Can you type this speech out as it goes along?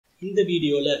இந்த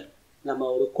வீடியோல நம்ம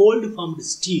ஒரு கோல்ட் ஃபார்ம்டு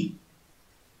ஸ்டீல்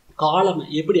காலம்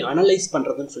எப்படி அனலைஸ்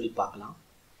பண்றதுன்னு சொல்லி பார்க்கலாம்.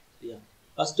 சரியா?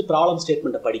 ஃபர்ஸ்ட் ப்ராப்ளம்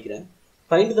ஸ்டேட்மெண்ட்டை படிக்கிறேன்.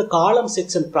 Find the column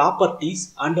section properties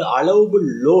and allowable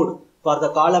load for the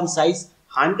column size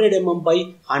 100 mm by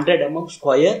 100 mm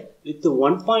square with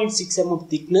 1.6 mm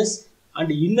thickness and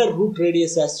inner root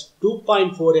radius as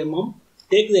 2.4 mm.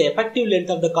 Take the effective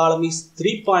length of the column is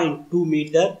 3.2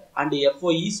 meter and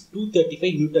FY is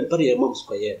 235 Newton per mm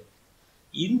square.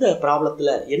 இந்த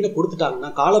ப்ராப்ளத்தில் என்ன கொடுத்துட்டாங்கன்னா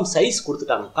காலம் size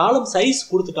கொடுத்துட்டாங்க. காலம் size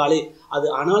கொடுத்துட்டாலே அது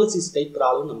analysis type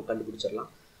problem நம்ம கண்டுபிடிச்சிடலாம்.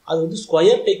 அது வந்து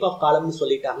ஸ்கொயர் டைப் ஆஃப் காலம்னு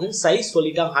சொல்லிட்டாங்க. சைஸ்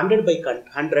சொல்லிட்டாங்க 100 by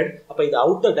 100. அப்போ இது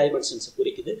அவுட்டர் டைமென்ஷன்ஸ்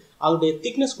குறிக்குது. அதனுடைய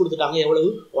திக்னஸ் கொடுத்துட்டாங்க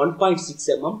எவ்வளவு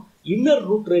 1.6 mm. இன்னர்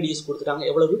ரூட் ரேடியஸ் கொடுத்துட்டாங்க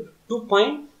எவ்வளவு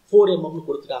 2.4 mm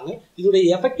கொடுத்துட்டாங்க. இதோடைய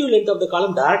எஃபெக்டிவ் லென்த் ஆஃப் த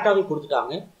காலம் டைரக்டாகவே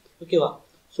கொடுத்துட்டாங்க. ஓகேவா?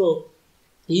 ஸோ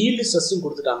ஈல்டு ஸ்ட்ரெஸ்ஸும்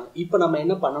கொடுத்துட்டாங்க. இப்போ நம்ம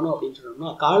என்ன பண்ணணும் அப்படின்னு சொன்னோம்னா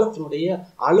காலத்தினுடைய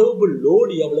அலோவபிள்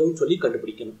லோடு எவ்வளவுன்னு சொல்லி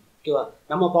கண்டுபிடிக்கணும். ஓகேவா?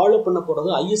 நம்ம ஃபாலோ பண்ண போகிறது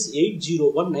IS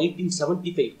 801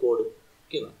 1975 கோடு.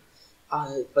 ஓகேவா?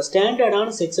 இப்போ ஸ்டாண்டர்டான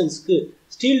செக்ஷன்ஸ்க்கு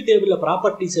ஸ்டீல் டேபிளில்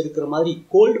ப்ராப்பர்ட்டிஸ் இருக்கிற மாதிரி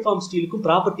கோல்டு ஃபார்ம் ஸ்டீலுக்கும்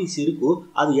ப்ராப்பர்ட்டிஸ் இருக்கும்.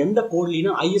 அது எந்த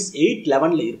கோட்லினா IS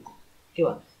 811 இருக்கும்.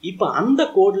 ஓகேவா? இப்போ அந்த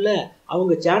கோடில்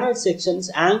அவங்க சேனல் செக்ஷன்ஸ்,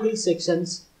 ஆங்கிள்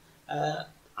செக்ஷன்ஸ்,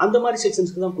 அந்த மாதிரி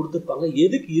செக்ஷன்ஸ்க்கு தான் கொடுத்துருப்பாங்க.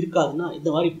 எதுக்கு இருக்காதுன்னா இந்த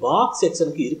மாதிரி பாக்ஸ்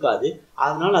செக்ஷனுக்கு இருக்காது.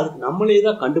 அதனால் அதுக்கு நம்மளே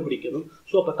தான் கண்டுபிடிக்கணும்.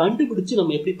 ஸோ அப்போ கண்டுபிடிச்சி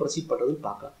நம்ம எப்படி ப்ரொசீட் பண்ணுறதுன்னு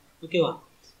பார்க்கலாம். ஓகேவா?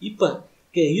 இப்போ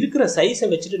இருக்கிற சைஸை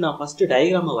வச்சுட்டு நான் ஃபஸ்ட்டு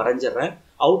டயக்ராமை வரைஞ்சிட்றேன்.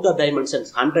 Outer dimensions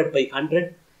 100 by 100.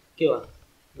 ஓகேவா?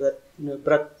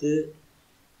 பிரத்து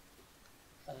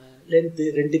லென்த்து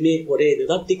ரெண்டுமே ஒரே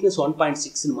இதுதான். திக்னஸ்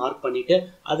 1.6 மார்க் பண்ணிவிட்டு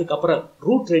அதுக்கப்புறம்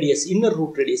root radius, inner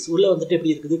root radius உள்ளே வந்துட்டு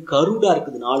எப்படி இருக்குது, கருடாக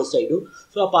இருக்குது 4 சைடும்.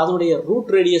 ஸோ அப்போ அதனுடைய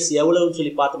ரூட் ரேடியஸ் எவ்வளவுன்னு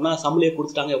சொல்லி பார்த்தோம்னா சம்லேயே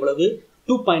கொடுத்துட்டாங்க எவ்வளவு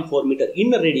 2.4 மீட்டர்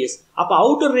இன்னர் ரேடியஸ். அப்போ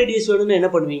அவுட்டர் ரேடியஸ் வேணும்னு என்ன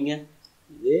பண்ணுவீங்க,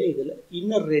 இதே இதில்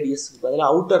இன்னர் ரேடியஸ்க்கு பதிலாக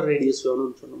அவுட்டர் ரேடியஸ்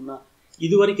வேணும்னு சொன்னோம்னா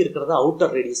இது வரைக்கும் இருக்கிறதா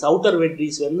அவுட்டர் ரேடியஸ். அவுட்டர்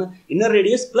ரேடியஸ் வேணும்னா இன்னர்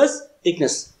ரேடியஸ் ப்ளஸ்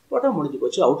திக்னஸ் போட்டால் முடிஞ்சு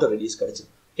போச்சு, அவுட்டர் ரேடியஸ்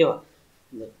கிடச்சிடும். ஓகேவா?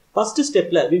 இந்த ஃபர்ஸ்ட்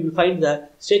ஸ்டெப்பில் we will find the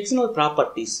sectional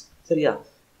properties. சரியா?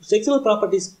 செக்ஷனல்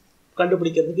ப்ராப்பர்ட்டிஸ்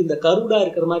கண்டுபிடிக்கிறதுக்கு இந்த கருடாக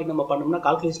இருக்கிற மாதிரி நம்ம பண்ணோம்னா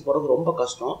கால்குலேஷன் போகிறது ரொம்ப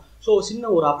கஷ்டம். ஸோ சின்ன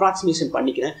ஒரு அப்ராக்சிமேஷன்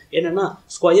பண்ணிக்கிறேன். என்னென்னா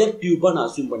ஸ்கொயர் டியூபாக நான்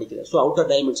அஸ்யூம் பண்ணிக்கிறேன். ஸோ அவுட்டர்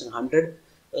டைமென்ஷன் 100,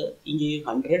 இங்கேயும்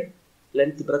 100,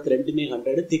 லென்த் பிரெத் ரெண்டுமே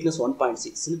 100, திக்னஸ்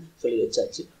 1.6ன்னு சொல்லி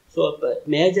வச்சாச்சு. ஸோ இப்போ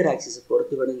மேஜர் ஆக்சிஸை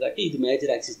பொறுத்து வேணுங்காட்டி இது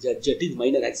மேஜர் ஆக்சிஸ் ஜெட், இது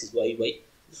மைனர் ஆக்சிஸ் YY.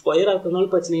 ஸ்கொயராக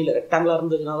இருக்கிறதுனால பிரச்சனை இல்லை, ரெக்டாங்கிளாக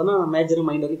இருந்ததுனால தான் மேஜரும்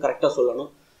மைனரும் கரெக்டாக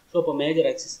சொல்லணும். ஸோ அப்போ மேஜர்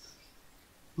ஆக்சிஸ்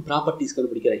ப்ராப்பர்ட்டிஸ்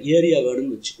கண்டுபிடிக்கிறேன். ஏரியா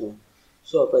வேணும்னு வச்சுக்குவோம்.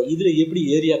 ஸோ அப்போ இதில் எப்படி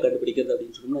ஏரியா கண்டுபிடிக்கிறது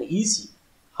அப்படின்னு சொன்னோம்னா ஈஸி.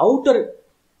 அவுட்டர்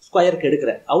ஸ்கொயருக்கு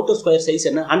எடுக்கிறேன். அவுட்டர் ஸ்கொயர் சைஸ்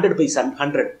என்ன 100 by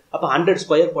 100. அப்போ 100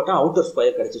 ஸ்கொயர் போட்டால் அவுட்டர்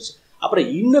ஸ்கொயர் கிடச்சிருச்சு. அப்புறம்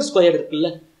இன்னர் ஸ்கொயர் இருக்குல்ல,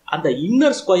 அந்த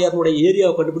இன்னர் ஸ்கொயர்னுடைய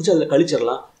ஏரியாவை கண்டுபிடிச்சி அதில்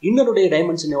கழிச்சிடலாம். இன்னருடைய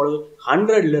டைமென்ஷன் எவ்வளவு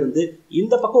 100லேருந்து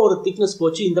இந்த பக்கம் ஒரு திக்னஸ்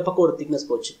போச்சு, இந்த பக்கம் ஒரு திக்னஸ்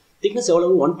போச்சு. திக்னஸ்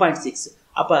எவ்வளவு 1.6.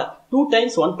 அப்போ 2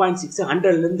 times 1.6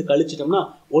 100லேருந்து கழிச்சிட்டோம்னா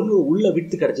ஒன்று உள்ள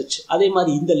விட்டு கிடச்சிச்சு. அதே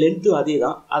மாதிரி இந்த லென்த்தும் அதே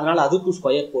தான். அதனால் அதுக்கும்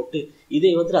ஸ்கொயர் போட்டு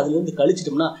இதை வந்து அதுலேருந்து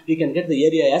கழிச்சிட்டோம்னா we can get the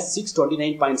area as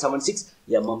 629.76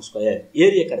 mm square.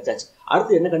 Area கிடச்சாச்சு.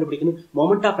 அடுத்து என்ன கண்டுபிடிக்கணும்,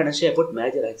 moment of inertia about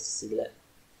major axis. இதில்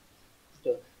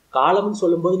காலம்னு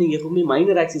சொல்லும்போது நீங்கள் எப்பவுமே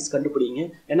மைனர் ஆக்சிஸ் கண்டுபிடிங்க.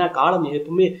 ஏன்னா காலம்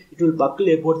எப்பவுமே it will buckle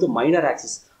about minor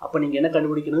axis. அப்போ நீங்கள் என்ன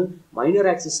கண்டுபிடிக்கணும், மைனர்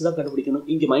ஆக்சிஸ் தான் கண்டுபிடிக்கணும்.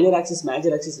 இங்கே மைனர் ஆக்சிஸ்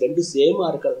மேஜர் ஆக்சிஸ் ரெண்டும்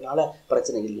சேமாக இருக்கிறதுனால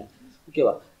பிரச்சனை இல்லை.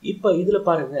 ஓகேவா? இப்போ இதில்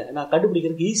பாருங்கள், நான்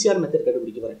கண்டுபிடிக்கிறதுக்கு ஈஸியான மெத்தட்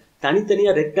கண்டுபிடிக்க போகிறேன்.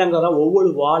 தனித்தனியாக ரெக்டாங்கலாக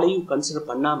ஒவ்வொரு வாலையும் கன்சிடர்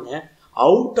பண்ணாமல்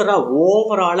அவுட்டராக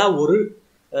ஓவராலாக ஒரு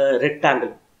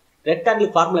ரெக்டாங்கிள்.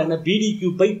 ரெக்டாங்கிள் ஃபார்முலா என்ன,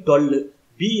 BD3/12.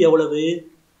 B எவ்வளவு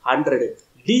 100,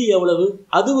 D எவ்வளவு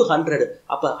அதுவும் 100.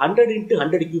 அப்போ 100 ×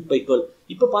 100³/12.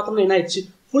 இப்போ பார்த்தோம்னா என்ன ஆயிடுச்சு,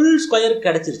 ஃபுல் ஸ்கொயர்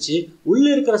கிடச்சிருச்சு. உள்ளே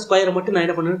இருக்கிற ஸ்கொயரை மட்டும் நான்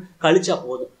என்ன பண்ணணும், கழிச்சா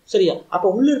போதும். சரியா? அப்போ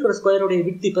உள்ளே இருக்கிற ஸ்கொயருடைய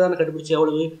விட்த் இப்போ தான் கண்டுபிடிச்சி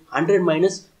எவ்வளவு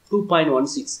 100 -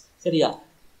 2.16. சரியா?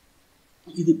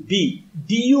 இது B,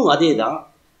 Dயும் அதே தான்,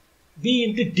 B ×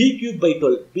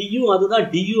 D3/12. Bயும் அதுதான்,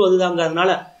 Dயும் அதுதாங்கிறதுனால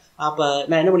அப்போ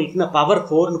நான் என்ன பண்ணிட்டேன்னா பவர்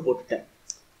 4ன்னு போட்டுட்டேன்.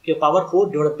 Okay, power 4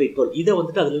 / 12. இதை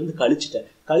வந்துட்டு அதுலேருந்து கழிச்சிட்டேன்.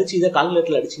 கழிச்சு இதை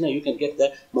கால்குலேட்டரில் அடிச்சிங்கன்னா you can get the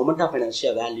moment of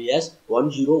inertia value as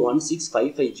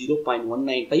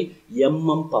 1016550.195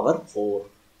 mm/4.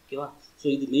 ஓகேவா? ஸோ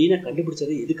இது மெயினாக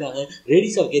கண்டுபிடிச்சது எதுக்காக,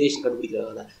 ரேடியஸ் ஆஃப் வேரியேஷன்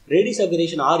கண்டுபிடிக்கிறதா தான். Radius of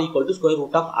variation R =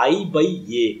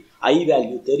 √I/A. I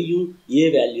value தெரியும், A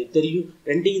வேல்யூ தெரியும்,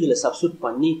 ரெண்டையும் இதில் சப்ஸ்டியூட்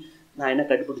பண்ணி நான் என்ன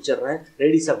கண்டுபிடிச்சிடுறேன்,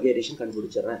 ரேடியஸ் ஆஃப் வேரியேஷன்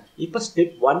கண்டுபிடிச்சிடுறேன். இப்போ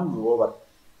ஸ்டெப் 1 ஓவர்.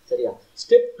 சரியா?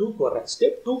 ஸ்டெப் 2க்கு வர்றேன்.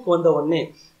 ஸ்டெப் 2க்கு வந்த உடனே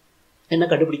என்ன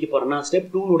கண்டுபிடிக்க போகிறேன்னா, ஸ்டெப்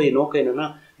 2னுடைய நோக்கம் என்னென்னா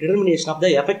determination of the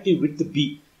effective with B.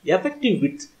 Effective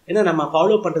with ஏன்னா நம்ம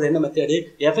ஃபாலோ பண்ணுறது என்ன method,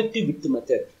 effective with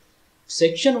method.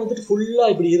 Section வந்துட்டு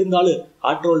ஃபுல்லாக இப்படி இருந்தாலும்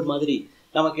ஹாட் ரோல் மாதிரி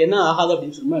நமக்கு என்ன ஆகாது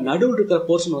அப்படின்னு சொன்னால் நடுவில் இருக்கிற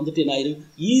போர்ஷன் வந்துட்டு என்ன ஆயிரும்,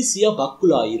 ஈஸியாக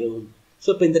பக்குள் ஆயிரும். ஸோ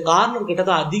இப்போ இந்த கார்னர் கிட்ட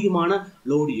தான் அதிகமான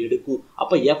லோடு எடுக்கும்.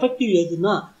 அப்போ எஃபெக்டிவ்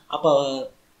எதுன்னா, அப்போ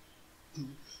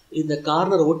இந்த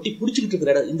கார்னர் ஒட்டி பிடிச்சிக்கிட்டு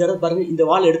இருக்கிற இடம், இந்த இடம் பாருங்க, இந்த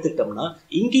வால் எடுத்துக்கிட்டோம்னா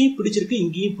இங்கேயும் பிடிச்சிருக்கு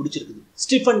இங்கேயும் பிடிச்சிருக்குது,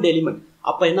 ஸ்டிஃபன்ட் எலிமெண்ட்.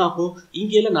 அப்போ என்ன ஆகும்,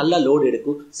 இங்கேயெல்லாம் நல்லா லோடு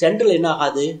எடுக்கும், சென்ட்ரல் என்ன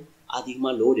ஆகாது,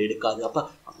 அதிகமாக லோடு எடுக்காது. அப்போ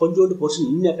கொஞ்சோண்டு போர்ஷன்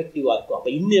இன்எஃபெக்டிவாக இருக்கும்.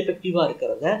 அப்போ இன்எஃபெக்டிவாக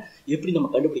இருக்கிறத எப்படி நம்ம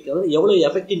கண்டுபிடிக்கிறது, எவ்வளோ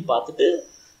எஃபெக்டிவ்னு பார்த்துட்டு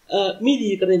மீதி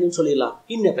இருக்கிறத என்னன்னு சொல்லிடலாம்,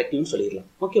 இன்எஃபெக்டிவ்னு சொல்லிடலாம்.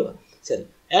 ஓகேவா? சரி,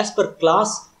 as per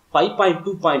class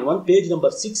 5.2.1 page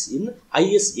number 6 in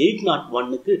IS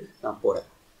 801க்கு நான் போகிறேன்.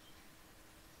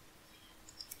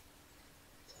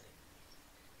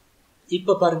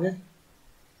 இப்போ பாருங்க,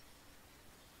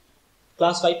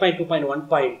 கிளாஸ்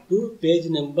 5.2.1.2 பேஜ்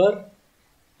நம்பர்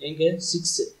எங்க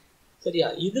 6. சரியா?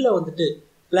 இதில் வந்துட்டு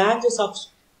flanges of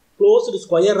closed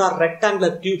square or rectangular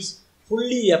tubes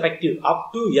fully effective up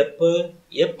to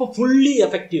எப்போ fully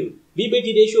effective B/T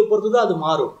ரேஷியோ பொறுத்து தான் அது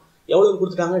மாறும். எவ்வளோன்னு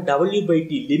கொடுத்துட்டாங்க,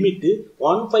 W/T limit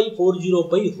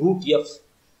 1540/√F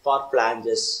for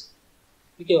flanges.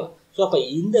 ஓகேவா? ஸோ அப்போ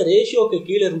இந்த ரேஷியோக்கு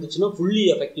கீழே இருந்துச்சுன்னா ஃபுல்லி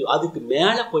எஃபெக்டிவ், அதுக்கு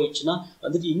மேலே போயிடுச்சுன்னா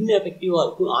வந்துட்டு இன்எஃபெக்டிவாக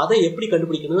இருக்கும். அதை எப்படி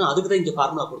கண்டுபிடிக்கணும்னு அதுக்கு தான் இங்கே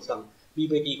ஃபார்முலா கொடுத்துட்டாங்க.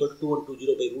 B/T =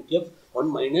 2120/√F 1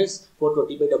 -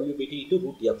 420/W/T ×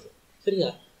 √F. சரியா?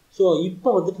 ஸோ இப்போ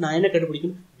வந்துட்டு நான் என்ன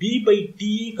கண்டுபிடிக்கணும், B/T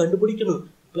கண்டுபிடிக்கணும்,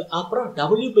 அப்புறம்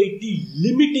W/T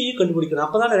லிமிட்டையும் கண்டுபிடிக்கணும்.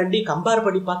 அப்போ தான் ரெண்டையும் கம்பேர்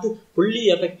பண்ணி பார்த்து ஃபுல்லி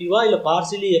எஃபெக்டிவா இல்லை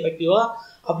பார்சியலி எஃபெக்டிவா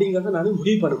அப்படிங்கிறத நான்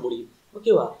முடிவு பண்ண முடியும்.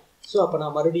 ஓகேவா? ஸோ அப்போ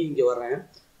நான் மறுபடியும் இங்கே வர்றேன்.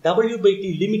 W/T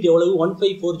லிமிட் எவ்வளவு,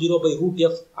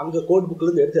 1540/√F. அங்கே கோட்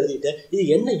புக்லேருந்து எடுத்து எழுதிட்டேன். இது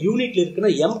என்ன யூனிட்ல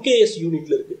இருக்குன்னா MKS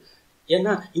யூனிட்ல இருக்கு.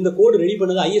 ஏன்னா இந்த கோடு ரெடி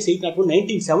பண்ணது IS 801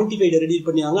 1975 ரெடி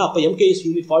பண்ணாங்க. அப்போ MKS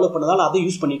யூனிட் ஃபாலோ பண்ணதால் அதை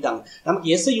யூஸ் பண்ணிட்டாங்க.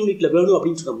 நமக்கு SI யூனிட்ல வேணும்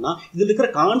அப்படின்னு சொன்னோம்னா இதில் இருக்கிற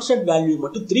கான்ஸ்டன்ட் வேல்யூ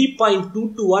மட்டும்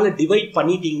 3.22ஆல் டிவைட்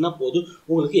பண்ணிட்டீங்கன்னா போதும்,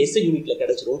 உங்களுக்கு SI யூனிட்ல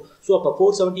கிடைச்சிரும். ஸோ அப்போ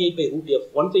 478/√F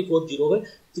 1540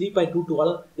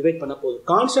 3.22ஆல் டிவைட் பண்ண போதும்.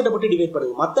 கான்ஸ்டன்ட்டை மட்டும் டிவைட்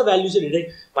பண்ணுங்க, மற்ற வேல்யூஸை டிவைட்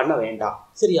பண்ண வேண்டாம்.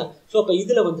 சரியா? ஸோ அப்போ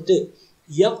இதில் வந்துட்டு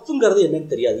எஃப்ங்கிறது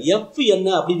என்னன்னு தெரியாது. எஃப் என்ன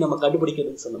அப்படின்னு நம்ம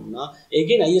கண்டுபிடிக்கணும்னு சொன்னோம்னா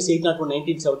again IS 801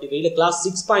 1975 class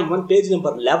 6.1 page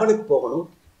number 11க்கு போகணும்.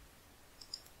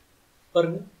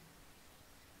 பாருங்க,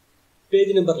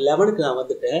 பேஜ் நம்பர் 11க்கு நான்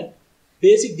வந்துட்டேன்.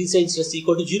 பேசிக் design stress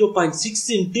equal to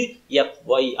 0.6 ×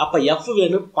 FY. அப்போ எஃப்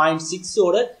வேணும்,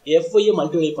 0.6ஓட FY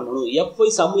மல்டிப்ளை பண்ணணும்.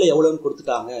 FY சம்மில் எவ்வளோன்னு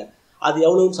கொடுத்துட்டாங்க, அது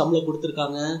எவ்வளோன்னு சம்மில்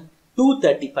கொடுத்துருக்காங்க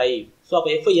 235. ஸோ அப்போ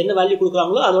எஃப் என்ன வேல்யூ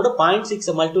கொடுக்குறாங்களோ அதோட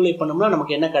 0.6 மல்டிப்ளை பண்ணோம்னா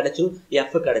நமக்கு என்ன கிடைச்சிடும்,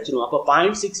 எஃப் கிடைச்சிடும். அப்போ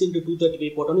 0.6 ×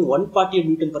 235 போட்டோம்னா 140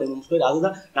 Nm/mm².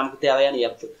 அதுதான் நமக்கு தேவையான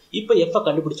எஃப். இப்போ எஃப்பை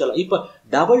கண்டுபிடிச்சாலும் இப்போ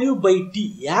W/T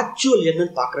ஆக்சுவல்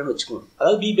என்னன்னு பார்க்குறேன்னு வச்சுக்கணும்.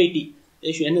 அதாவது B/T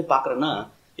ரேஷியோ என்னன்னு பார்க்குறேன்னா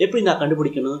எப்படி நான்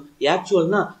கண்டுபிடிக்கணும்,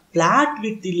 ஆக்சுவல்னா ஃப்ளாட்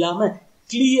வித் இல்லாமல்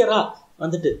கிளியராக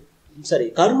வந்துட்டு சரி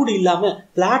கர்வுடு இல்லாமல்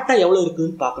ஃப்ளாட்டாக எவ்வளோ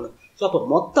இருக்குதுன்னு பார்க்கணும். ஸோ அப்போ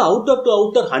மொத்த அவுட்டர் டு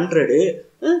அவுட்டர் 100.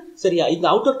 சரியா? இந்த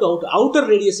அவுட்டர் டு அவுட்டர்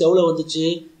ரேடியஸ் எவ்வளோ வந்துச்சு,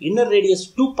 இன்னர் ரேடியஸ்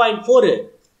 2.4,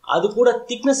 அது கூட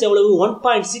திக்னஸ் எவ்வளவு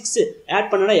 1.6 ஆட்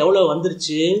பண்ணனா எவ்வளோ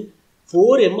வந்துருச்சு,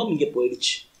 4 mm இங்கே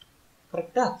போயிடுச்சு.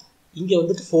 கரெக்டா? இங்கே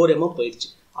வந்துட்டு 4 mm போயிடுச்சு.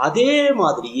 அதே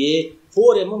மாதிரியே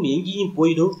 4 mm எங்கேயும்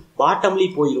போயிடும்,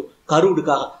 பாட்டம்லேயும் போயிடும்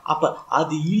கருவுடுக்காக. அப்போ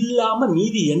அது இல்லாமல்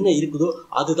மீதி என்ன இருக்குதோ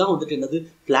அதுதான் வந்துட்டு என்னது,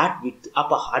 ஃப்ளாட் வித்.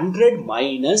 அப்போ 100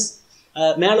 மைனஸ்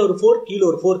மேலே ஒரு 4 கீழே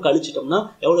ஒரு 4 கழிச்சிட்டோம்னா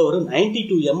எவ்வளோ வரும்,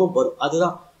 92 mm வரும்.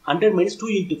 அதுதான் 100 - 2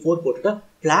 × 4 போட்டுட்டா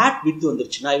ஃப்ளாட் வித்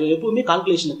வந்துருச்சு. நான் எப்பவுமே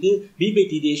கால்குலேஷனுக்கு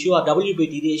B/T ரேஷியோ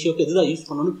W/T ரேஷியோக்கு இதுதான் யூஸ்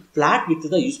பண்ணணும், ஃப்ளாட் வித்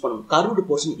தான் யூஸ் பண்ணணும், கர்வ்டு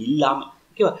போர்ஷன் இல்லாமல்.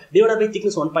 ஓகேவா? டிவைட் பை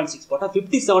திக்னஸ் 1.6 போட்டால்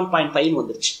 57.5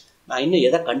 வந்துருச்சு. நான் இன்னும்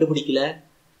எதை கண்டுபிடிக்கல,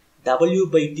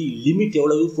 W/T லிமிட்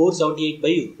எவ்வளவு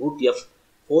 478/√F.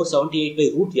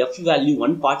 478/√F வேல்யூ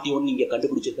 141 இங்கே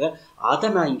கண்டுபிடிச்சிருக்கேன். அதை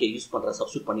நான் இங்கே யூஸ் பண்ணுறேன்,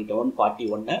 சப்ஸ்டியூட் பண்ணிட்டேன்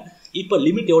 141. இப்போ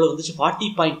லிமிட் எவ்வளோ வந்துச்சு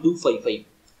 40.255.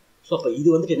 ஸோ அப்போ இது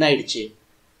வந்துட்டு என்ன ஆயிடுச்சு,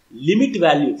 லிமிட்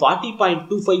வேல்யூ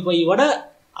 40.255 விட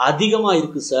அதிகமாக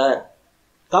இருக்குது சார்.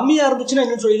 கம்மியாக இருந்துச்சுன்னா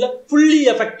என்னன்னு சொல்லல, ஃபுல்லி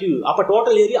எஃபெக்டிவ். அப்போ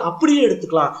டோட்டல் ஏரியா அப்படியே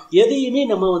எடுத்துக்கலாம், எதையுமே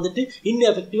நம்ம வந்துட்டு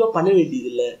இன்எஃபெக்டிவாக பண்ண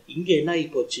வேண்டியதில்லை. இங்கே என்ன ஆகி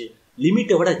போச்சு,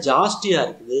 லிமிட்டை விட ஜாஸ்தியாக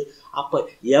இருக்குது. அப்போ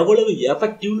எவ்வளவு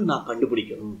எஃபெக்டிவ்னு நான்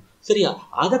கண்டுபிடிக்கணும். சரியா?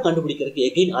 அதை கண்டுபிடிக்கிறதுக்கு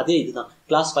எகைன் அதே இதுதான்,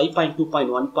 class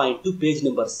 5.2.1.2 page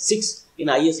number 6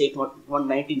 in IS 801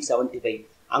 1975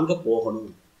 அங்கே போகணும்.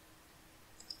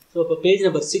 ஸோ இப்போ பேஜ்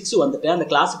நம்பர் 6 வந்துட்டேன், அந்த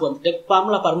கிளாஸுக்கு வந்துட்டு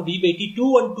ஃபார்முலா பாருங்க, B/T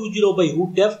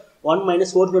 2120/√F 1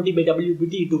 -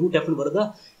 420/W/T × √F வருதா.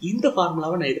 இந்த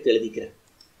ஃபார்முலாவை நான் எடுத்து எழுதிக்கிறேன்.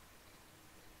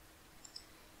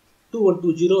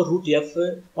 2120√F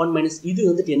 1 - இது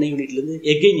வந்துட்டு என்ன யூனிட்லேருந்து,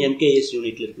 எகைன் MKS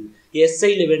யூனிட்ல இருக்குது.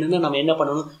 SIயில் வேணும்னா நம்ம என்ன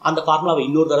பண்ணணும், அந்த ஃபார்முலாவை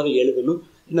இன்னொரு தடவை எழுதணும்.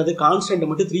 என்னது, கான்ஸ்டன்ட்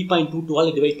மட்டும்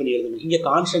 3.22ஆல் டிவைட் பண்ணி எழுதணும். இங்கே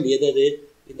கான்ஸ்டன்ட் எது,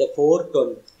 இந்த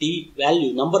 420 வேல்யூ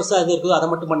நம்பர்ஸாக எது இருக்குதோ அதை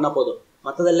மட்டும் பண்ணால் போதும்.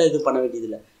 மற்றதெல்லாம் இது பண்ண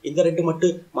வேண்டியதில்லை. இந்த ரெண்டு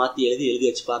மட்டும் மாற்றி எழுதி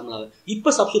வச்சு ஃபார்முலாவை இப்போ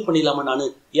சப்ஸ்டியூட் பண்ணிடலாமா? நான்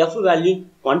எஃப் வேல்யூ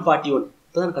 141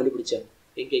 இப்போ தான் கண்டுபிடிச்சேன்.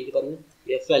 இங்கே பாருங்கள்,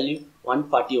 எஃப் வேல்யூ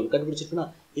 141 கண்டுபிடிச்சிருக்குன்னா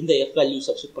இந்த எஃப் வேல்யூ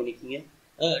சப்ஸ்டியூட் பண்ணிக்கோங்க.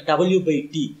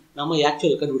 W/T நம்ம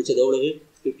ஆக்சுவல் கண்டுபிடிச்சது எவ்வளவு?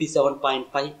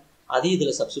 57.5. அதையும்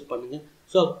இதில் சப்ஸ்டியூட் பண்ணுங்கள்.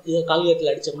 ஸோ இதை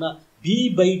கால்குலேட்டரில் அடித்தோம்னா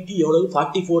B/T எவ்வளவு?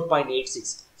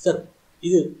 44.86. சார்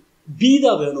இது B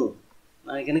தான் வேணும்,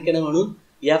 எனக்கு என்ன வேணும்?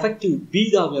 எஃபெக்டிவ் B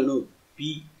தான் வேணும். B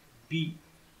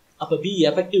அப்போ B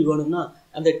எஃபெக்டிவ் வேணும்னா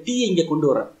அந்த T இங்கே கொண்டு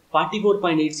வரேன்.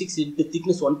 44.86 இன்ட்டு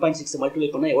திக்னஸ் 1.6 மல்டிப்ளை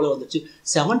பண்ணால் எவ்வளோ வந்துச்சு?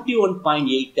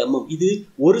 71.8 mm. இது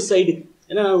ஒரு சைடுக்கு,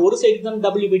 ஏன்னா நான் ஒரு சைடுக்கு தான்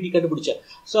W/T கண்டுபிடிச்சேன்.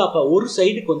 ஸோ அப்போ ஒரு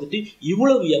சைடுக்கு வந்துட்டு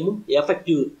இவ்வளவு mm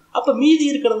எஃபெக்டிவ். அப்போ மீதி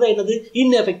இருக்கிறது என்னது?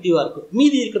 இன்எஃபெக்டிவாக இருக்கும்.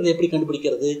 மீதி இருக்கிறத எப்படி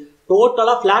கண்டுபிடிக்கிறது?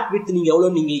 டோட்டலாக ஃப்ளாட் வித் நீங்கள் எவ்வளோ,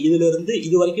 நீங்கள் இதிலிருந்து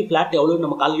இது வரைக்கும் ஃப்ளாட் எவ்வளோ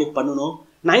நம்ம கால்குலேட் பண்ணணும்?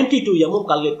 92 mm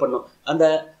கால்குலேட் பண்ணணும். அந்த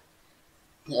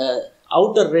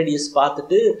அவுட்டர் ரேடியஸ்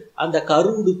பார்த்துட்டு அந்த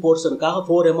கருவுடு போர்ஷனுக்காக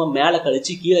 4 mm மேலே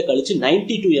கழிச்சு கீழே கழிச்சு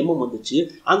 92 mm வந்துச்சு.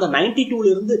 அந்த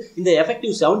 92லேருந்து இந்த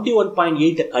எஃபெக்டிவ்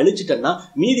 71.8 கழிச்சிட்டேன்னா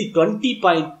மீதி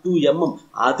 20.2 mm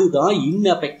அதுதான்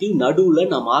இன்எஃபெக்டிவ்.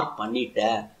 நடுவில் நான் மார்க்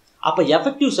பண்ணிட்டேன். அப்போ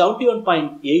எஃபெக்டிவ்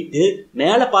 71.8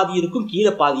 மேலே பாதி இருக்கும்,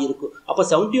 கீழே பாதி இருக்கும். அப்போ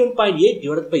 71.8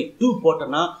 டிவைடட் பை 2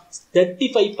 போட்டோன்னா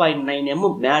 35.9 mm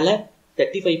மேலே,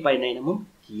 35.9 mm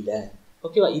கீழே.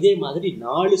 ஓகேவா? இதே மாதிரி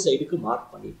 4 சைடுக்கு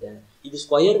மார்க் பண்ணிட்டேன். இது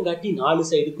ஸ்கொயருங்காட்டி 4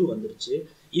 சைடுக்கு வந்துருச்சு.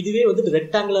 இதுவே வந்துட்டு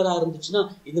ரெக்டாங்குலராக இருந்துச்சுன்னா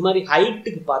இந்த மாதிரி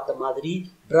ஹைட்டுக்கு பார்த்த மாதிரி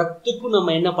பிரெத்துக்கும்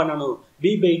நம்ம என்ன பண்ணணும்?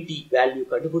 B/T வேல்யூ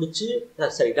கண்டுபிடிச்சு,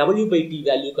 சரி W/T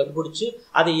வேல்யூ கண்டுபிடிச்சு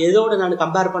அதை எதோட நான்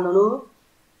கம்பேர் பண்ணணும்?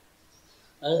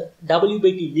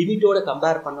 W/T லிமிட்டோட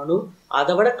கம்பேர் பண்ணணும்.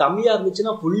 அதை விட கம்மியாக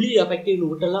இருந்துச்சுன்னா ஃபுல்லி எஃபெக்டிவ்னு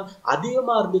விட்டலாம்.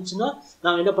 அதிகமாக இருந்துச்சுன்னா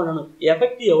நான் என்ன பண்ணணும்?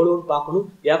 எஃபெக்டிவ் எவ்வளோன்னு பார்க்கணும்.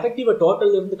 எஃபெக்டிவை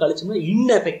டோட்டல் இருந்து கழிச்சோம்னா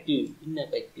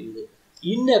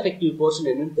இன்எஃபெக்டிவ் போர்ஷன்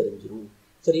என்னன்னு தெரிஞ்சிடும்.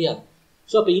 சரியா?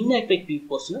 ஸோ அப்போ இன்எஃபெக்டிவ்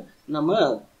போர்ஷனை நம்ம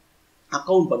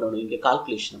அக்கௌண்ட் பண்ணணும் இங்கே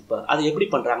கால்குலேஷன். அப்போ அதை எப்படி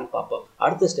பண்ணுறாங்கன்னு பார்ப்போம்.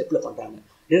 அடுத்த ஸ்டெப்பில் பண்ணுறாங்க.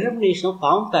 Determination of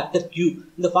form factor Q.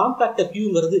 இந்த form factor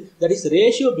Qங்கிறது that is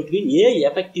ratio between A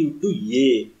effective to A.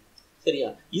 சரியா?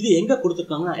 இது எங்கே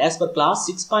கொடுத்துருக்காங்கன்னா as per class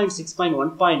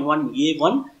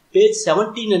 6.6.1.1 page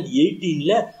 17 and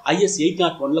 18ல் IS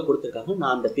 801ல் கொடுத்துருக்காங்க.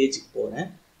 நான் அந்த பேஜுக்கு போகிறேன்.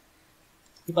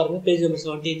 பாருங்க, பேஜ் நம்பர்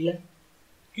 17ல்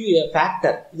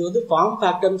ஃபேக்டர், இது வந்து ஃபார்ம்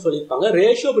ஃபேக்டர்னு சொல்லியிருப்பாங்க.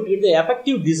 Ratio between the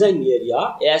effective design area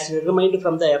as determined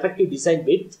from the effective design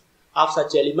width of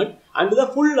such element and the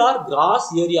full or gross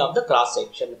area of the cross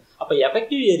section. அப்போ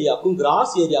எஃபெக்டிவ் ஏரியாவுக்கும்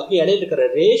கிராஸ் ஏரியாவுக்கும் இடையில இருக்கிற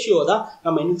ratio தான்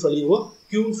நம்ம என்னன்னு சொல்லிடுவோம்?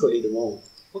 Qன்னு சொல்லிடுவோம்.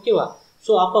 ஓகேவா?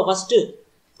 ஸோ அப்போ first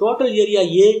total area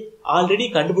A already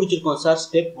கண்டுபிடிச்சிருக்கோம் சார்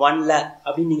ஸ்டெப் 1ல்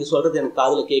அப்படின்னு நீங்கள் சொல்கிறது எனக்கு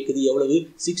காதில் கேட்குது. எவ்வளவு?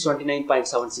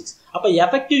 629.76. அப்போ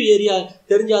எஃபெக்டிவ் ஏரியா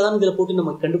தெரிஞ்சாதான் இதில் போட்டு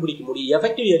நம்ம கண்டுபிடிக்க முடியும்.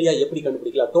 எஃபெக்டிவ் ஏரியா எப்படி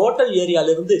கண்டுபிடிக்கலாம்? டோட்டல்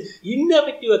ஏரியாவிலிருந்து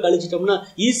இன்எஃபெக்டிவை கழிச்சிட்டோம்னா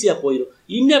ஈஸியாக போயிடும்.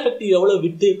 இன்எஃபெக்டிவ் எவ்வளோ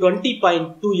வித்து?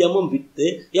 20.2 mm with.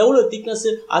 எவ்வளோ திக்னஸ்?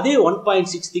 அதே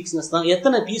 1.6 திக்னஸ் தான்.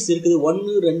 எத்தனை பீஸ் இருக்குது? 1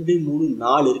 2 3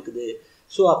 4 இருக்குது.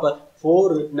 ஸோ அப்போ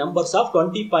 4 numbers of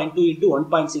 20.2 into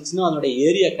 1.6ன்னு அதனுடைய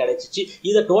ஏரியா கிடைச்சிச்சு.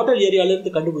 இதை டோட்டல்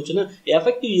ஏரியாவிலேருந்து கண்டுபிடிச்சோன்னா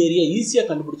எஃபெக்டிவ் ஏரியா ஈஸியாக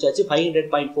கண்டுபிடிச்சாச்சு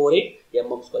 500.48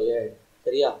 mm².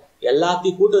 சரியா?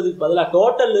 எல்லாத்தையும் கூட்டுறதுக்கு பதிலாக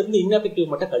டோட்டல்லேருந்து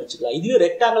இன்எஃபெக்டிவ் மட்டும் கழிச்சுக்கலாம். இதுவே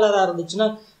ரெக்டாங்குலராக இருந்துச்சுன்னா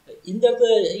இந்த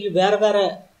இடத்துல வேறு வேறு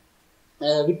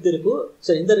வித்து இருக்கும்.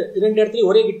 சரி, இந்த 2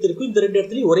 இடத்துலையும் ஒரே வித்து இருக்கும், இந்த 2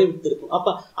 இடத்துலையும் ஒரே வித்து இருக்கும்.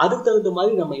 அப்போ அதுக்கு தகுந்த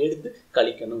மாதிரி நம்ம எடுத்து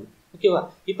கழிக்கணும். ஓகேவா?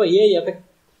 இப்போ A எஃபெக்ட்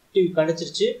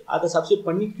கிடைச்சிருச்சு. அதை சப்ஸ்டியூட்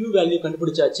பண்ணி Q வேல்யூ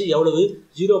கண்டுபிடிச்சாச்சு. எவ்வளவு?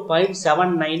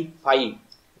 0.795.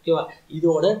 ஓகேவா?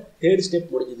 இதோட தேர்ட் ஸ்டெப்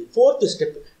முடிஞ்சது. Fourth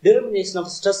step determination of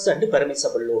stress and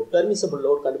permissible load. Permissible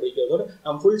load கண்டுபிடிக்கிறதோட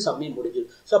நம்ம ஃபுல் சம்மே முடிஞ்சது.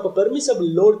 ஸோ அப்போ பெர்மிசபிள்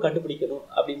லோட் கண்டுபிடிக்கணும்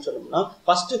அப்படின்னு சொன்னோம்னா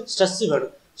ஃபர்ஸ்ட் ஸ்ட்ரெஸ்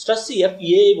வேணும். ஸ்ட்ரெஸ்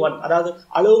FA1 அதாவது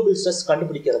அலோவபிள் ஸ்ட்ரெஸ்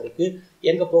கண்டுபிடிக்கிறதுக்கு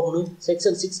எங்கே போகணும்?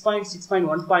 செக்ஷன்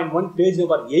 6.6.1.1 பேஜ்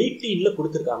நம்பர் 18ல்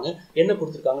கொடுத்துருக்காங்க. என்ன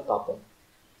கொடுத்துருக்காங்க பார்ப்போம்.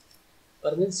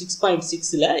 பாருங்க,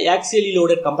 6.6ல் ஆக்சியலி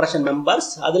லோடட் கம்ப்ரஷன் மெம்பர்ஸ்,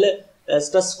 அதில்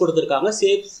ஸ்ட்ரெஸ் கொடுத்துருக்காங்க.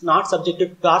 Safe not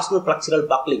subjected torsional flexural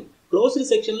buckling. Closed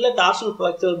செக்ஷனில் டார்ஷனல்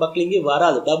ஃப்ளெக்சுரல் பக்லிங்கே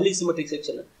வராது, டபுள் சிமெட்ரிக்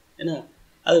செக்ஷன் என்ன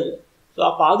அது. ஸோ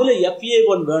அப்போ அதில்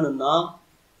FA1 வேணும்னா,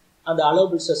 அந்த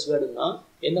அலோவபிள் ஸ்ட்ரெஸ் வேணும்னா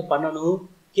என்ன பண்ணணும்?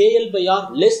 KL/R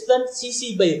லெஸ் தென்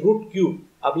CC/√Q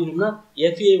அப்படின்னா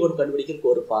FA1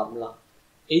 கண்டுபிடிக்கிறதுக்கு ஒரு ஃபார்முலா.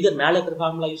 இதர் மேலே இருக்கிற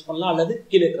ஃபார்முலா யூஸ் பண்ணலாம் அல்லது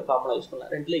கீழே இருக்கிற ஃபார்முலா யூஸ்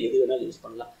பண்ணலாம். ரெண்டில் எது வேணாலும் யூஸ்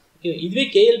பண்ணலாம். இதுவே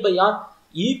KL/R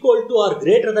equal to R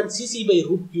greater than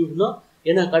CC/√Qனா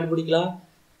என்ன கண்டுபிடிக்கலாம்?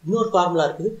 இன்னொரு ஃபார்முலா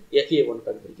இருக்குது FA1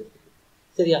 கண்டுபிடிக்கிறதுக்கு.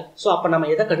 சரியா? ஸோ அப்போ நம்ம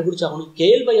எதை கண்டுபிடிச்சாகணும்?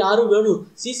 KL/R வேணும்,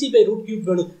 CC/√3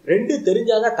 வேணும். ரெண்டு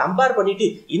தெரிஞ்சாதான் கம்பேர் பண்ணிட்டு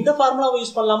இந்த ஃபார்முலாவை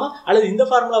யூஸ் பண்ணலாமா அல்லது இந்த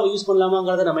ஃபார்முலாவை யூஸ்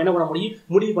பண்ணலாமாங்கிறத நம்ம என்ன பண்ண முடியும்?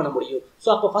 முடிவு பண்ண முடியும். ஸோ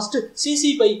அப்போ ஃபர்ஸ்ட்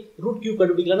CC/√3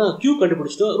 கண்டுபிடிக்கலாம்னா Q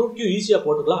கண்டுபிடிச்சிட்டோம். √Q ஈஸியாக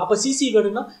போட்டுக்கலாம். அப்போ CC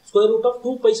வேணும்னா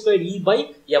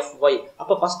 √2π²E/FY.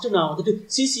 அப்போ ஃபர்ஸ்ட் நான் வந்துட்டு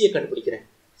CC-யை கண்டுபிடிக்கிறேன்.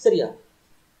 சரியா?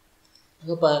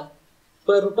 அப்போ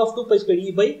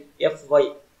 √2π²E/FY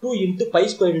 2 into pi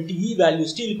square into E value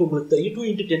ஸ்டீலுக்கு உங்களுக்கு தெரியும் 2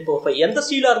 into 10⁵. எந்த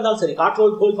ஸ்டீலா இருந்தாலும் சரி, hot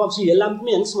role, gold form steel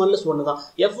எல்லாமே யங்ஸ் மாடல்ஸ் ஒன்று தான்.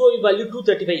 FY value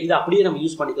 235. இதை அப்படியே நம்ம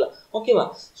யூஸ் பண்ணிக்கலாம். ஓகேவா?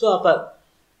 ஸோ அப்போ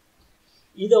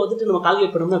இதை வந்துட்டு நம்ம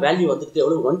கால்குலேட் பண்ணோம்னா வேல்யூ வந்துட்டு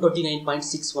எவ்வளோ?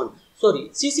 129.61. சாரி,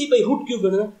 CC/√Q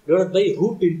வேணும் divide by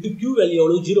root into Q value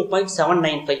எவ்வளோ?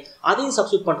 0.795. அதையும்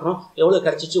சப்ஸ்டியூட் பண்ணுறோம். எவ்வளோ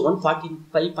கிடைச்சிச்சு?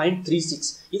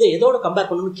 145.36. இதை எதோட கம்பேர்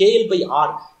பண்ணணும்? KL/R.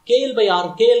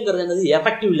 KLங்கிறது என்னது?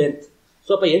 Effective length.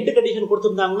 ஸோ அப்போ எண்ட் கண்டிஷன்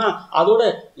கொடுத்துருந்தாங்கன்னா அதோட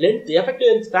length effective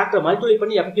length factor multiply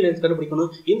பண்ணி எஃபெக்டிவ் லென்த்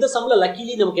கண்டுபிடிக்கணும். இந்த சம்மில்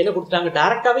லக்கிலி நமக்கு என்ன கொடுத்துட்டாங்க?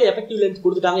 டேரெக்டாகவே எஃபெக்டிவ் லென்த்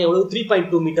கொடுத்துட்டாங்க. எவ்வளவு?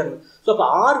 3.2 மீட்டர்னு. ஸோ அப்போ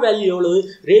R வேல்யூ எவ்வளவு?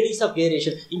 Radius of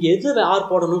variation. இங்கே எது R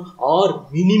போடணும்? R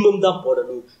மினிமம் தான்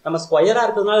போடணும். நம்ம ஸ்கொயராக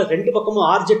இருக்கிறதுனால ரெண்டு பக்கமும்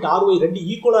RZ RY ரெண்டு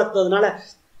ஈக்குவலாக இருக்கிறதுனால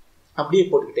அப்படியே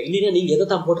போட்டுக்கிட்டேன். இல்லைன்னா நீங்கள் எதை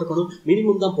தான் போட்டிருக்கணும்?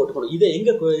 மினிமம் தான் போட்டுக்கணும். இது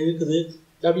எங்கே இருக்குது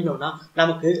அப்படின்னோம்னா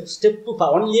நமக்கு ஸ்டெப்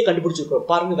 1லேயே கண்டுபிடிச்சிருக்கோம்.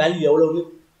 பாருங்க வேல்யூ எவ்வளோன்னு.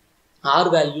 R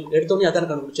வேல்யூ எடுத்தோடனே அதான்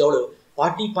கண்டுபிடிச்சு எவ்வளோ?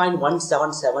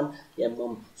 40.177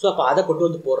 mm. ஸோ அப்போ அதை கொண்டு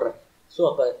வந்து போடுறேன். ஸோ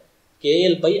அப்போ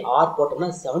KL/R போட்டோம்னா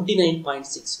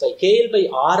 79.65.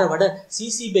 KL/R விட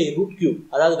CC/√Q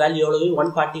அதாவது வேல்யூ எவ்வளவு?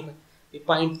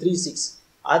 145.36.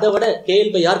 அதை விட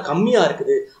KL/R கம்மியாக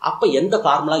இருக்குது. அப்போ எந்த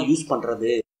ஃபார்முலா யூஸ்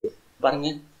பண்ணுறது பாருங்க.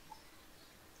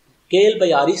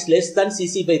 KL/R is less than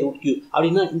CC/√Q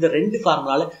அப்படின்னா இந்த ரெண்டு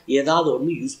ஃபார்முலாவில் ஏதாவது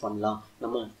ஒன்று யூஸ் பண்ணலாம்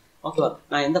நம்ம. ஓகேவா?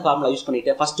 நான் எந்த ஃபார்முலா யூஸ்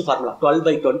பண்ணிட்டேன்? First formula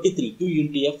 12/23 Q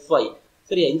into FY.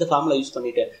 சரியா? இந்த ஃபார்முலா யூஸ்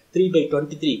பண்ணிட்டேன்.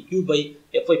 3/23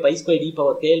 Q/FY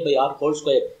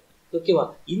π²E/KL/R². ஓகேவா?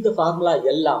 இந்த ஃபார்முலா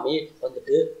எல்லாமே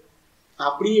வந்துட்டு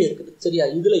அப்படியே இருக்குது. சரியா?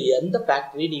 இதுல எந்த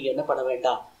ஃபேக்டரி நீங்க என்ன பண்ண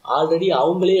வேண்டாம். ஆல்ரெடி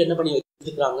அவங்களே என்ன பண்ணி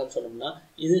வச்சுருக்காங்கன்னு சொன்னோம்னா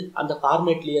இது அந்த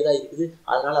ஃபார்மேட்லேயே தான் இருக்குது.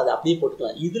 அதனால அதை அப்படியே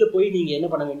போட்டுக்கலாம். இதுல போய் நீங்க என்ன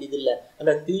பண்ண வேண்டியது இல்லை.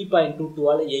 அந்த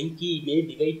 3.22ஆல் எங்கேயுமே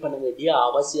டிவைட் பண்ண வேண்டிய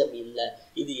அவசியம் இல்லை.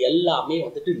 இது எல்லாமே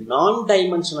வந்துட்டு நான்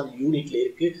டைமென்ஷனல் யூனிட்ல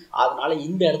இருக்கு. அதனால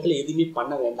இந்த இடத்துல எதுவுமே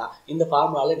பண்ண வேண்டாம். இந்த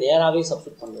ஃபார்முலால நேராகவே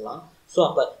சப்ஸ்டிட் பண்ணலாம். ஸோ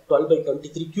அப்போ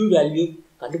 12/23 Q வேல்யூ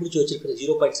கண்டுபிடிச்சி வச்சிருக்கிறது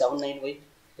 0.795.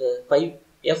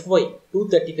 FY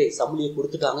 235 சம்முலியை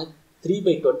கொடுத்துட்டாங்க.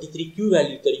 3/23 Q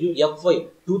வேல்யூ தெரியும். FY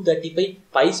 235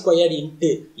 π² into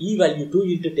E value 2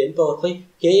 into 10⁵.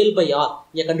 KL/R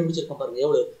இங்கே கண்டுபிடிச்சிருக்கோம் பாருங்க.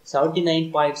 எவ்வளோ?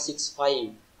 79.65.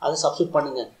 அதை சப்ஸ்டிட்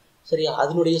பண்ணுங்க. சரியா?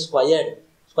 அதனுடைய ஸ்கொயர்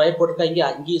போட்டுட்டா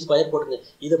அங்கேயும் ஸ்கொயர் போட்டுங்க.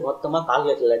 இதை மொத்தமாக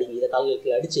கால்குலேட்டரில் அடிங்க. இதை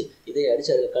கால்குலேட்டரில் அடிச்சு இதை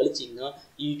அடிச்சு அதில் கழிச்சிங்கன்னா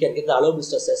you can get the allowable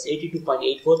stress as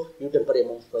 82.84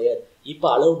 Nm/mm². இப்போ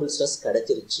allowable stress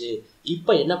கிடைச்சிருச்சு.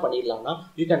 இப்போ என்ன பண்ணிடலாம்னா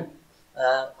you can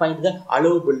find the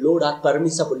allowable load or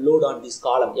permissible load on this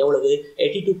column. எவ்வளவு?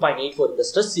 82.84. இந்த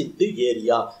ஸ்ட்ரெஸ் இன்ட்டு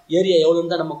ஏரியா. ஏரியா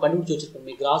எவ்வளோன்னு தான் நம்ம கண்டுபிடிச்சி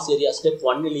வச்சிருக்கோம். கிராஸ் ஏரியா ஸ்டெப்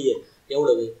 1லேயே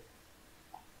எவ்வளவு?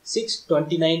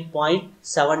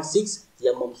 629.76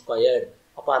 mm².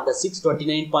 அப்போ அந்த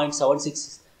 629.76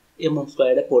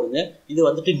 mm² போடுங்க. இது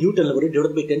வந்துட்டு நியூட்டனில் வரும்.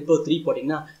 டிவைட் பை 10⁻³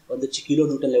 போட்டிங்கன்னா வந்துச்சு கிலோ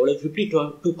நியூட்டனில் எவ்வளோ?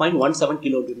 52.17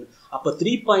 கிலோ நியூட்டன். அப்போ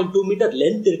 3.2 மீட்டர்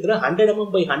லென்த் இருக்கிற 100 mm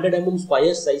by 100 mm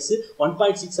square size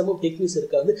 1.6 mm thickness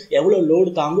இருக்கிறது எவ்வளோ லோடு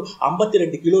தாங்கும்?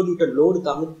 52 கிலோ நியூட்டன் லோடு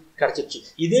தாங்கும் கிடச்சிருச்சு.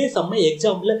 இதே சமய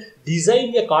எக்ஸாம்பிள்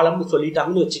டிசைன் காலம்னு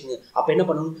சொல்லிட்டாங்கன்னு வச்சுக்கோங்க. அப்போ என்ன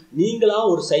பண்ணணும்? நீங்களா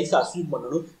ஒரு சைஸை அசியூம்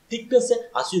பண்ணணும். திக்னஸை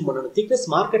அசியூம் பண்ணணும். திக்னஸ்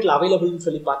மார்க்கெட்டில் அவைலபிள்னு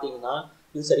சொல்லி பார்த்தீங்கன்னா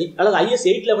சரி, அல்லது IS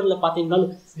 8 லெவலில் பார்த்தீங்கன்னா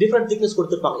டிஃப்ரெண்ட் திக்னஸ்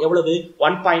கொடுத்துருப்பாங்க. எவ்வளவு?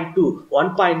 1.2,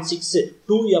 1.6,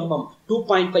 2 mm,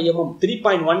 2.5 mm,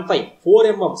 3.15,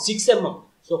 4 mm, 6 mm.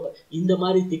 So இந்த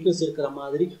மாதிரி திக்னஸ் இருக்கிற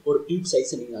மாதிரி ஒரு டியூப்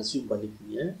சைஸை நீங்கள் அசியூம்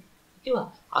பண்ணிக்கீங்க. ஓகேவா?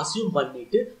 அசியூம்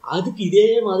பண்ணிட்டு அதுக்கு இதே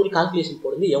மாதிரி கால்குலேஷன்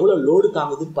போடுங்க. எவ்வளோ லோடு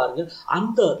தாங்குதுன்னு பாருங்க.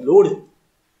 அந்த லோடு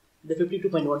இந்த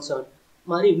 52.17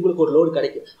 மாதிரி உங்களுக்கு ஒரு லோடு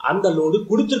கிடைக்கும். அந்த லோடு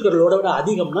கொடுத்துருக்கிற லோட விட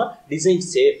அதிகம்னா டிசைன்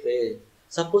சேஃபு.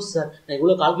 சப்போஸ் சார் நான்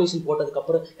இவ்வளோ கால்குலேஷன்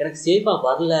போட்டதுக்கப்புறம் எனக்கு சேஃபாக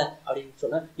வரல அப்படின்னு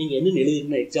சொன்னால் நீங்கள் என்ன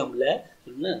எழுதிருக்கணும் எக்ஸாம்பிள்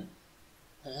சொன்னால்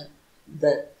த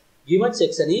given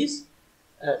section is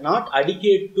not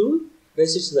adequate to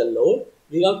resist the load.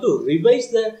 We have to revise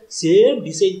the same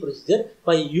design procedure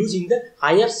by using the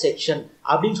higher section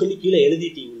அப்படின்னு சொல்லி கீழே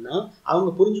எழுதிட்டீங்கன்னா அவங்க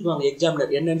புரிஞ்சுக்குவாங்க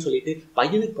எக்ஸாமினர் என்னன்னு சொல்லிட்டு.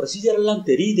 பையனுக்கு ப்ரொசீஜர் எல்லாம்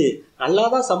தெரியுது, நல்லா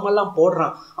தான் சம்மெல்லாம்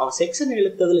போடுறான், அவன் செக்ஷன்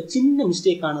எழுத்துறதுல சின்ன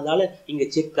மிஸ்டேக் ஆனதால இங்கே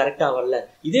செக் கரெக்டாக வரல.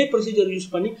 இதே ப்ரொசீஜர் யூஸ்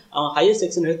பண்ணி அவன் ஹையர்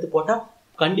செக்ஷன் எடுத்து போட்டால்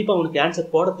கண்டிப்பாக அவனுக்கு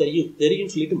ஆன்சர் போட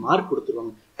தெரியும்னு சொல்லிட்டு மார்க்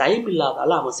கொடுத்துருவாங்க. டைம்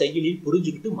இல்லாதால அவன் செயலில்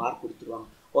புரிஞ்சுக்கிட்டு மார்க் கொடுத்துருவாங்க.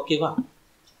 ஓகேவா?